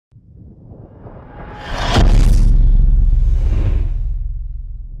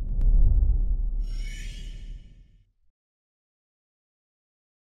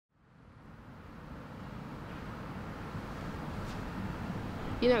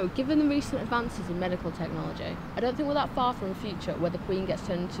You know, given the recent advances in medical technology, I don't think we're that far from a future where the Queen gets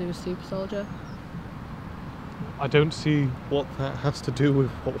turned into a super soldier. I don't see what that has to do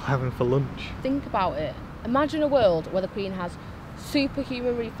with what we're having for lunch. Think about it. Imagine a world where the Queen has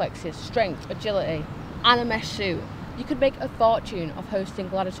superhuman reflexes, strength, agility, and a mesh suit. You could make a fortune of hosting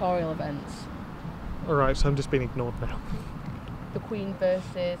gladiatorial events. Alright, so I'm just being ignored now. The Queen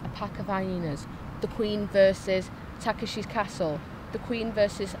versus a pack of hyenas. The Queen versus Takeshi's castle. The Queen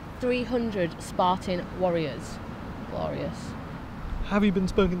versus 300 Spartan warriors. Glorious. Have you been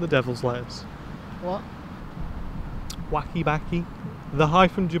smoking the devil's lettuce? What? Wacky backy? The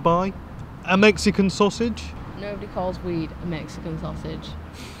hyphen Dubai? A Mexican sausage? Nobody calls weed a Mexican sausage.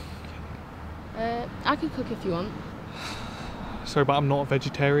 I can cook if you want. Sorry, but I'm not a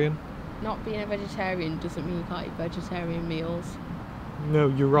vegetarian. Not being a vegetarian doesn't mean you can't eat vegetarian meals. No,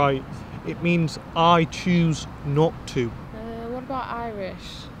 you're right. It means I choose not to. What about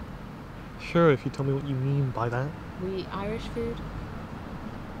Irish? Sure, if you tell me what you mean by that. We eat Irish food?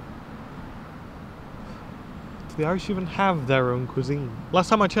 Do the Irish even have their own cuisine? Last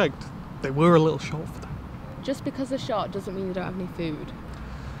time I checked, they were a little short for that. Just because they're short doesn't mean they don't have any food.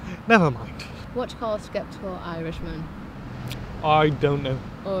 Never mind. What do you call a sceptical Irishman? I don't know.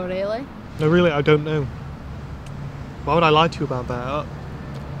 Oh, really? No, really, I don't know. Why would I lie to you about that?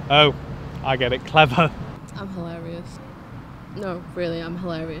 Oh, I get it. Clever. I'm hilarious. No, really, I'm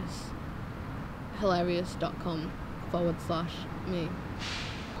hilarious. Hilarious.com/me. Do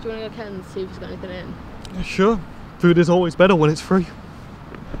you want to go Ken and see if he's got anything in? Sure. Food is always better when it's free.